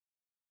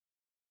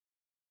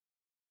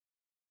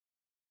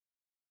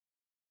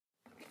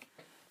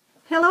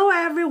Hello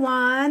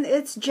everyone,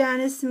 it's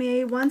Janice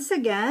Mae once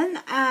again,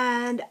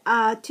 and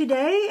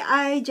today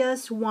I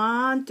just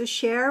want to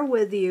share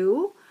with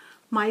you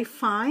my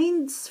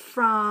finds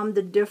from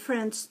the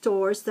different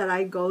stores that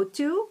I go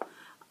to.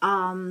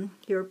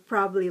 You're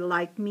probably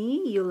like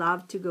me, you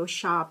love to go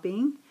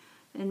shopping.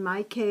 In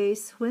my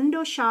case,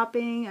 window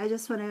shopping. I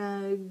just want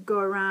to go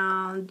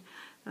around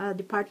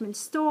department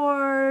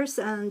stores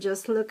and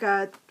just look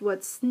at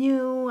what's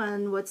new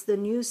and what's the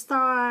new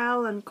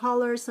style and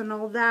colors and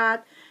all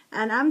that.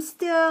 And I'm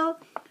still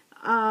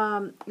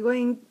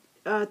going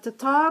to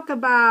talk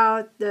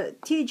about the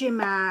TJ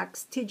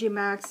Maxx. TJ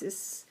Maxx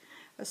is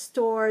a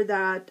store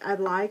that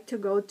I'd like to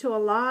go to a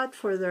lot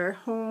for their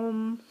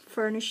home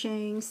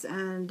furnishings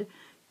and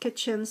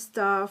kitchen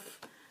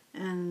stuff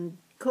and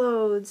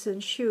clothes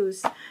and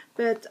shoes.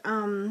 But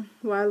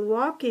while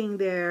walking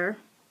there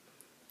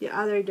the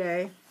other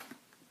day,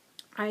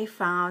 I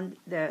found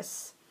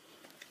this.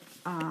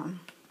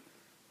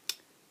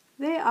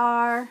 They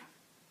are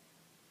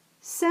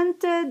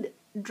scented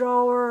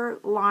drawer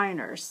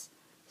liners.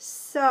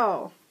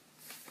 So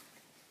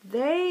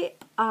they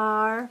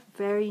are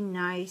very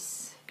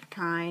nice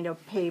kind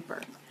of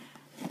paper,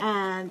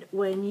 and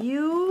when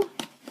you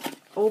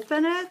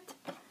open it,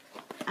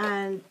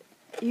 and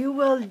you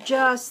will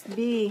just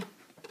be,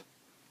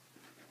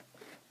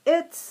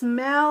 it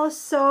smells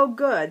so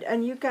good,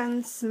 and you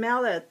can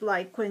smell it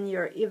like when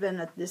you're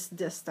even at this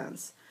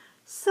distance.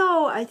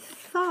 So I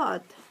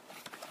thought,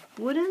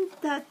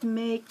 wouldn't that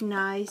make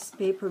nice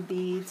paper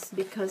beads?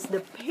 Because the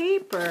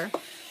paper,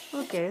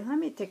 okay, let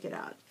me take it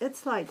out.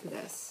 It's like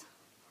this.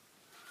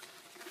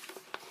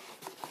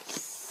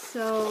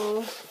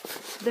 So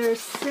there's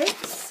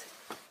 6,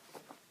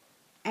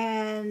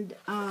 and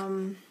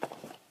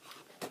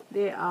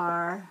they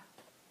are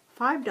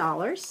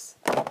 $5.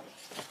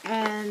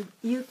 And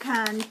you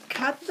can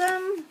cut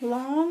them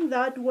long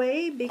that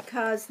way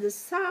because the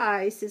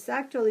size is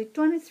actually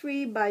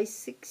 23 by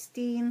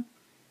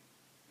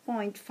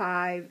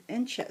 16.5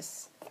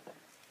 inches.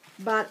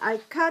 But I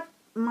cut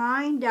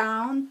mine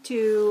down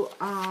to,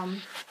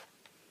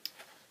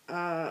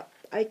 I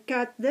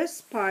cut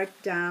this part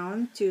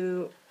down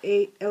to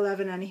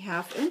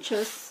 11.5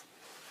 inches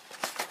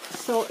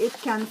so it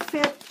can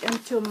fit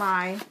into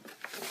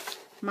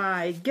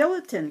my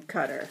guillotine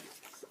cutter.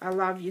 I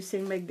love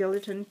using my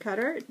guillotine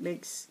cutter. It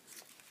makes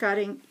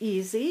cutting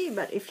easy,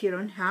 but if you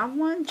don't have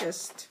one,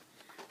 just,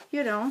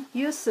 you know,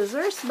 use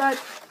scissors. But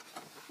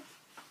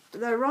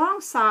the wrong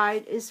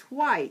side is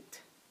white,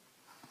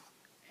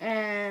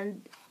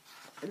 and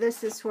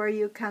this is where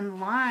you can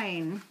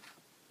line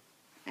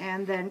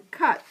and then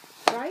cut,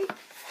 right?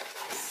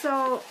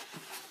 So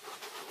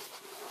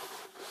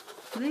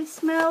they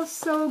smell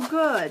so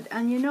good,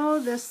 and you know,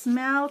 the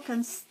smell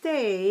can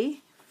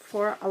stay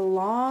for a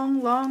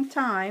long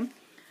time.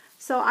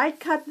 So I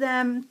cut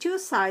them 2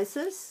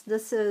 sizes.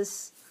 This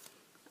is,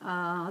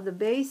 the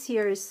base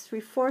here is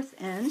 3/4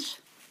 inch,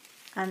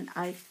 and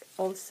I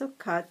also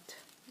cut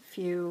a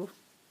few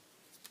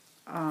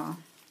of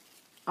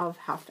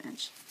 1/2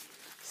 inch.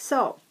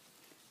 So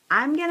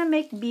I'm gonna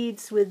make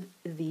beads with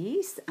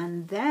these,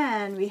 and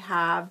then we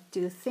have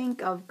to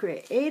think of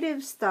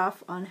creative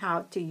stuff on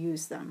how to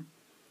use them.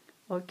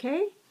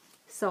 Okay,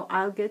 so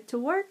I'll get to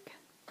work.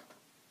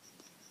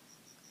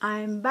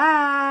 I'm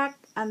back,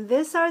 and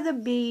these are the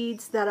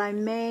beads that I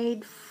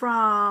made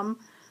from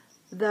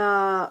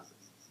the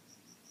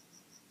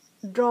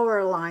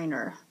drawer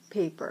liner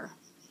paper.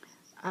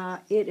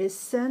 It is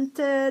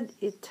scented.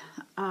 It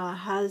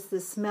has the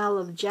smell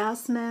of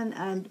jasmine,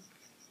 and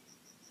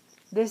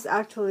this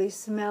actually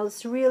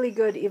smells really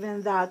good.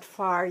 Even that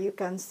far you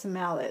can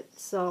smell it.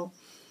 So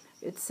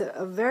it's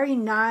a very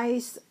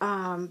nice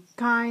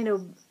kind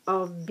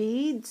of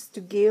beads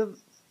to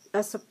give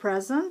as a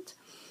present.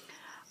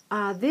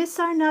 These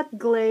are not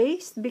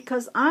glazed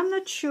because I'm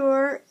not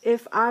sure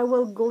if I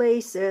will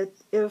glaze it,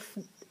 if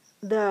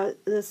the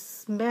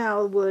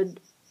smell would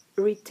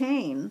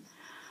retain.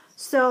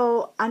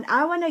 So, and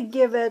I want to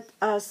give it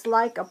as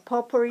like a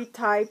potpourri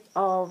type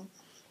of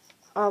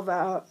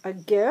a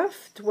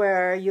gift,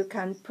 where you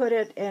can put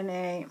it in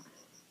a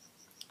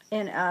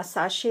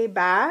sachet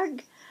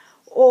bag,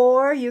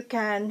 or you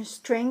can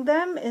string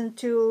them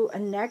into a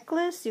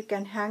necklace. You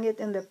can hang it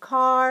in the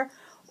car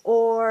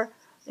or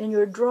in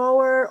your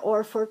drawer,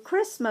 or for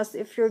Christmas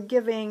if you're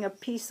giving a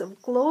piece of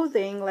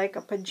clothing like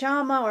a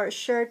pajama or a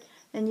shirt,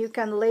 and you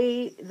can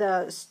lay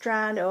the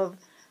strand of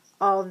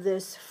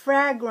this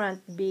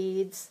fragrant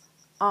beads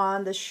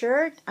on the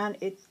shirt, and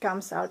it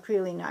comes out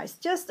really nice.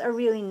 Just a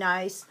really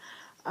nice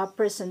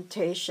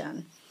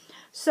presentation.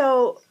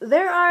 So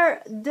there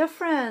are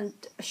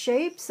different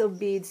shapes of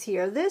beads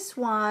here. This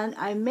one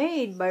I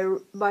made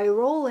by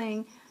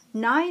rolling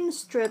 9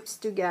 strips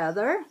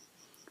together.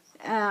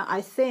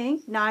 I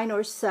think 9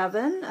 or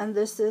 7, and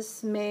this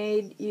is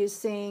made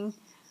using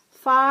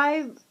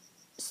 5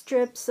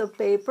 strips of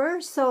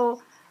paper.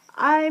 So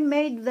I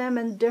made them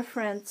in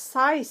different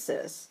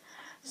sizes.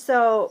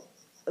 So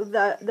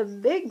the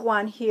big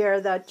one here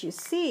that you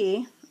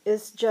see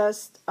is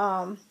just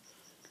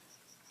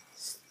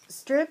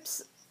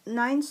strips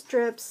 9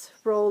 strips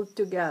rolled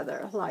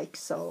together like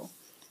so.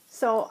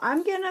 So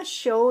I'm gonna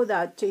show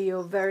that to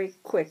you very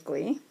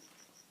quickly,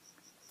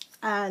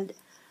 and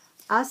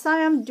as I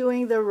am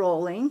doing the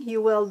rolling,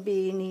 you will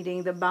be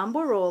needing the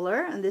bamboo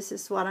roller, and this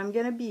is what I'm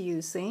gonna be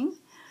using,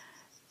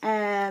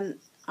 and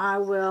I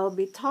will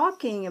be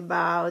talking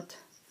about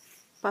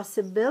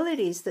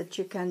possibilities that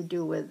you can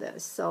do with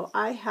this. So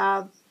I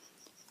have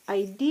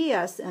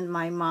ideas in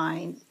my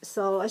mind.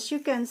 So as you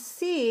can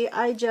see,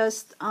 I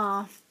just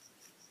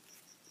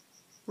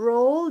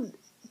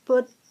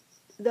put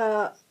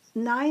the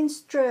 9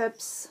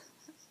 strips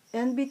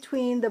in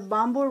between the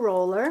bamboo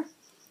roller.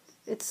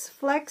 It's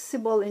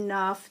flexible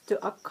enough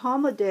to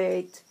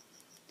accommodate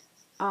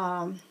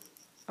a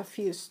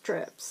few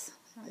strips,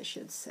 I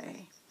should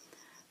say.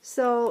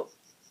 So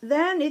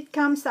then it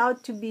comes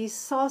out to be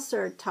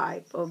saucer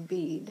type of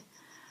bead.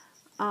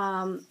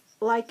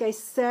 Like I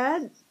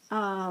said,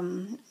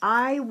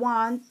 I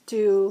want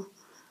to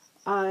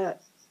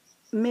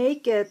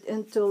make it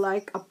into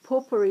like a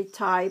potpourri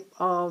type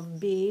of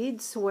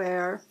beads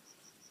where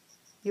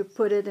you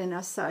put it in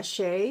a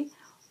sachet,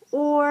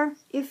 or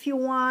if you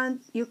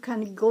want, you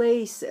can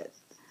glaze it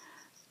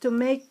to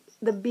make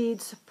the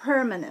beads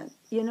permanent,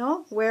 you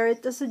know, wear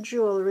it as a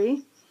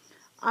jewelry.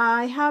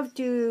 I have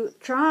to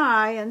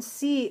try and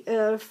see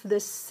if the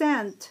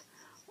scent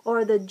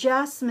or the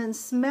jasmine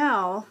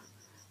smell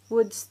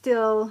would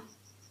still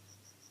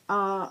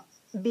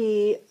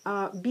be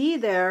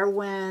there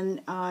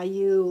when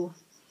you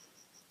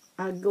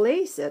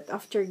glaze it,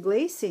 after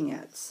glazing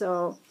it.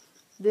 So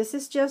this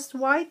is just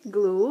white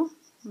glue.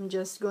 I'm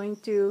just going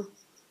to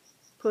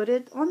put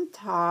it on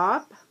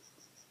top,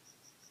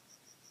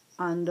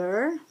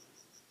 under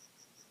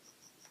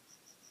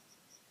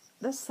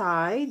the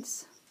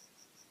sides,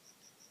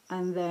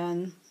 and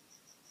then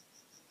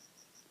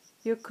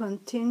you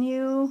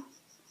continue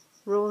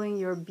rolling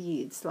your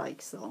beads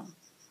like so.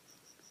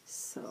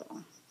 So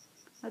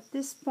at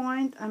this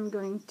point, I'm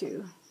going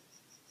to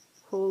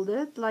hold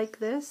it like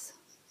this.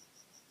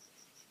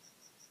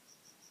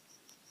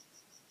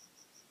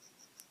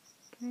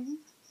 Okay.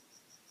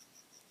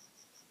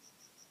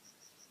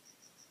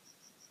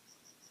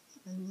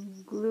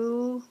 And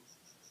glue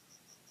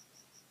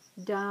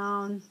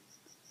down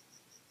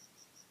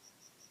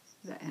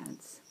the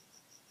ends.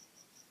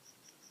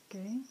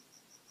 Okay.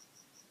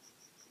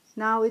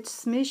 Now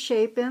it's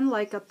misshapen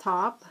like a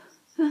top,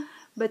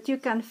 but you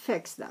can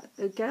fix that.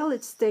 Okay,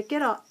 let's take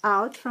it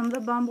out from the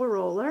bamboo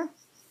roller,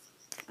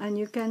 and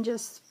you can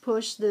just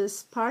push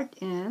this part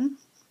in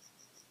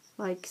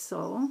like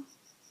so.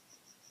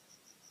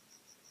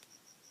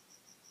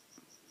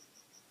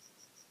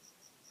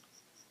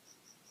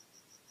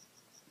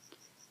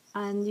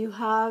 And you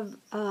have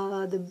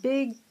the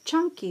big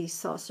chunky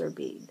saucer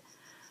bead.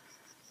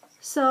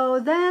 So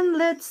then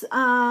let's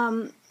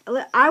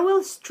I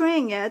will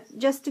string it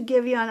just to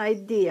give you an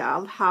idea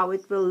of how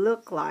it will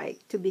look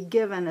like to be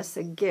given as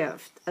a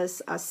gift,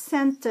 as a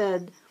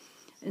scented,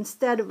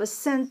 instead of a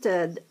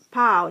scented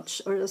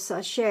pouch or a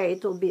sachet,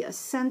 it will be a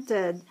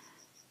scented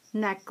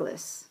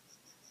necklace.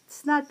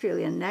 It's not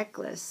really a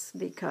necklace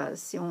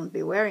because you won't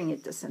be wearing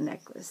it as a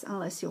necklace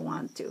unless you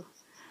want to.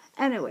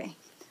 Anyway.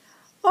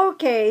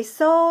 Okay,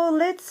 so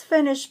let's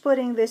finish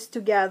putting this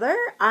together.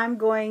 I'm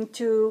going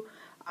to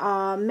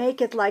make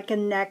it like a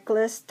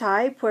necklace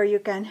type where you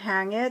can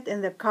hang it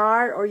in the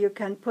car, or you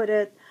can put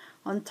it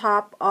on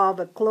top of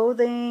a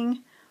clothing,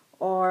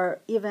 or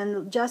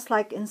even just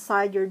like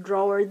inside your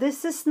drawer.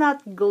 This is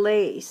not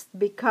glazed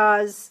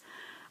because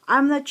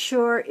I'm not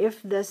sure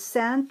if the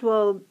scent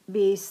will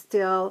be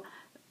still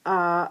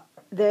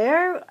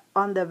there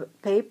on the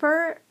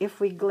paper if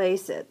we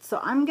glaze it. So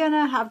I'm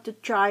gonna have to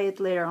try it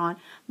later on,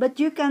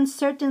 but you can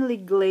certainly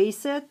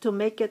glaze it to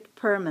make it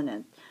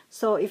permanent.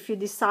 So if you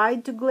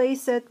decide to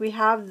glaze it, we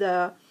have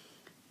the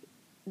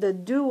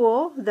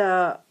duo,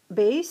 the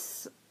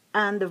base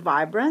and the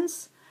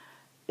vibrance,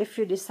 if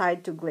you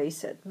decide to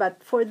glaze it.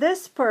 But for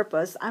this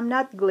purpose, I'm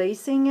not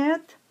glazing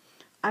it.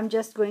 I'm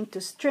just going to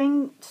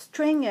string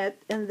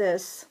it in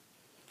this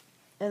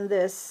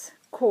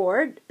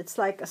cord. It's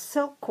like a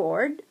silk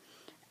cord,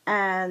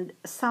 and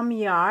some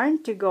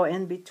yarn to go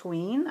in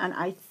between, and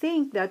I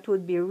think that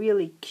would be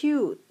really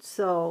cute.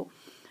 So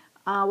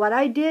what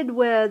I did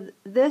with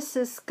this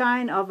is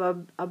kind of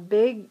a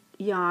big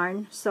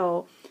yarn,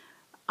 so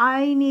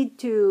I need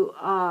to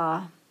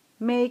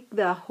make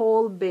the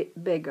hole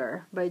bit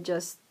bigger by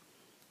just,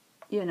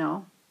 you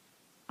know,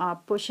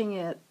 pushing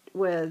it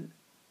with,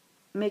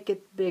 make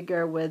it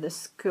bigger with a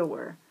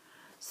skewer.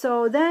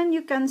 So then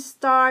you can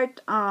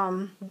start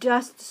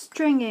just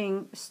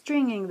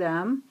stringing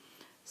them.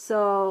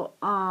 So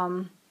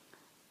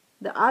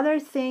the other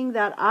thing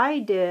that I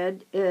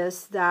did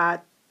is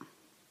that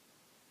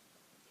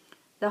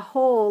the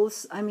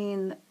holes, I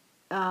mean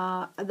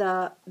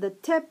the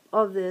tip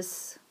of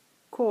this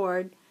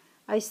cord,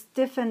 I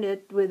stiffened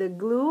it with a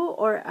glue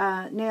or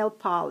a nail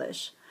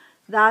polish.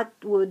 That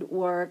would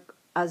work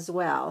as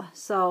well.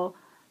 So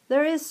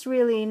there is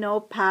really no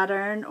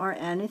pattern or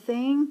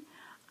anything.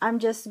 I'm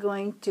just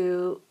going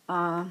to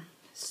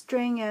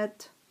string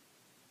it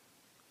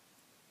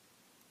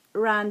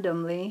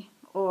randomly,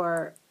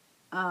 or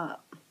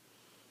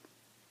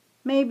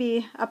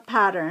maybe a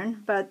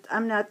pattern, but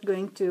I'm not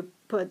going to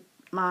put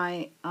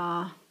my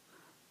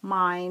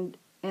mind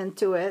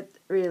into it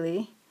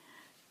really.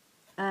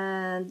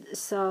 And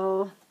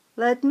so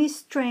let me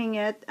string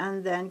it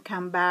and then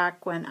come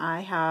back when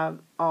I have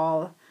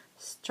all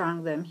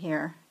strung them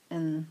here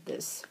in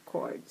this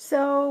cord.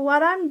 So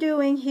what I'm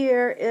doing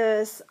here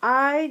is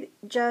I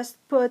just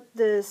put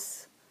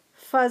this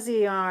fuzzy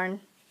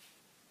yarn,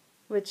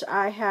 which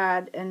I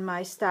had in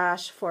my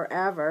stash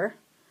forever,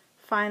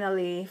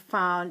 finally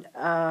found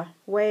a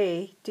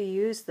way to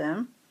use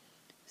them.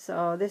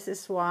 So this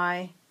is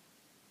why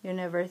you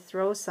never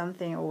throw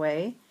something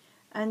away,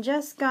 and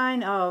just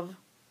kind of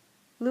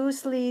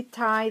loosely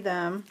tie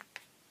them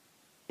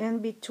in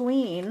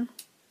between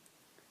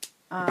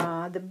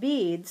the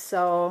beads.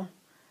 So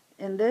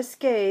in this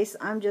case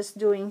I'm just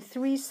doing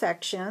 3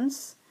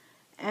 sections,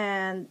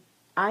 and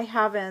I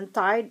haven't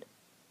tied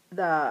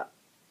the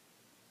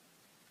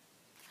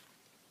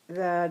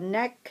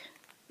neck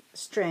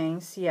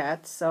strings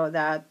yet, so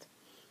that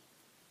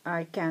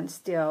I can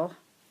still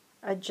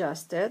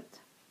adjust it.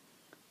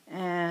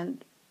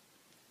 And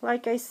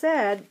like I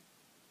said,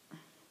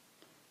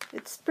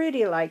 it's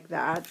pretty like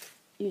that.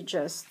 You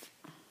just,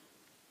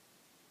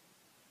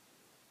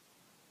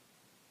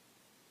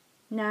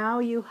 now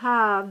you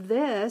have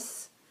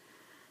this.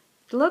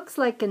 It looks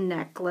like a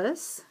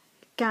necklace.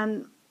 It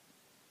can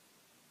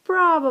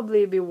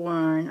probably be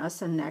worn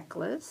as a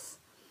necklace,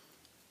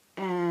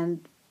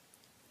 and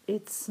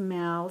it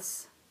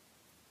smells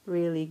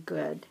really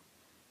good.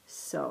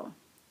 So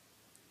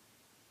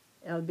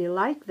it'll be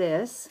like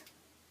this.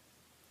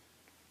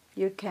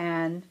 You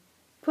can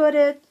put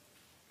it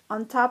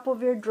on top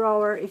of your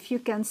drawer. If you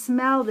can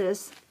smell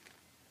this,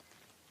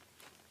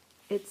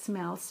 it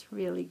smells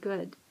really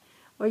good.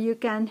 Or you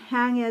can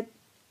hang it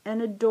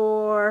in a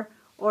door,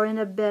 or in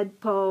a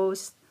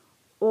bedpost,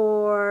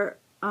 or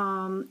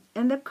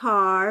in the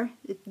car.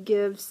 It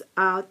gives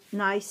out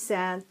nice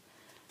scent.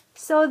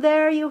 So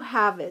there you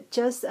have it.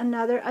 Just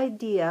another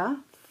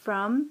idea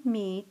from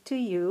me to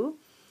you.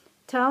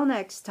 Till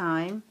next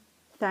time,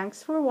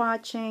 thanks for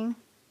watching.